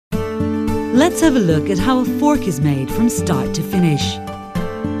Let's have a look at how a fork is made from start to finish.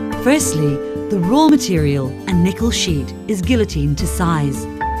 Firstly, the raw material, a nickel sheet, is guillotined to size.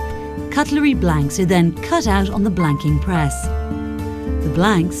 Cutlery blanks are then cut out on the blanking press. The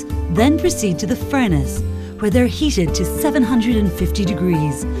blanks then proceed to the furnace, where they're heated to 750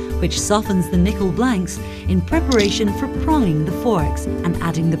 degrees, which softens the nickel blanks in preparation for pronging the forks and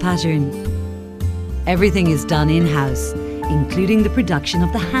adding the pattern. Everything is done in-house, including the production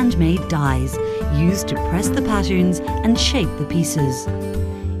of the handmade dies used to press the patterns and shape the pieces.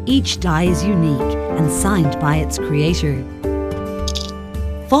 Each die is unique and signed by its creator.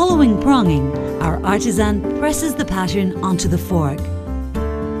 Following pronging, our artisan presses the pattern onto the fork.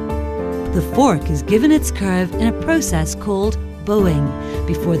 The fork is given its curve in a process called bowing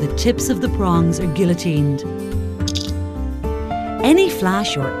before the tips of the prongs are guillotined. Any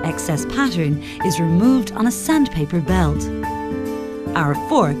flash or excess pattern is removed on a sandpaper belt. Our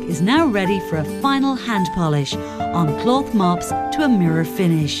fork is now ready for a final hand polish on cloth mops to a mirror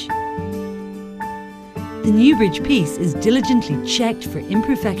finish. The Newbridge piece is diligently checked for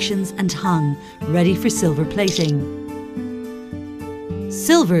imperfections and hung, ready for silver plating.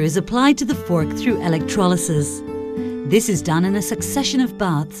 Silver is applied to the fork through electrolysis. This is done in a succession of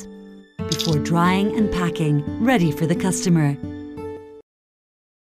baths before drying and packing, ready for the customer.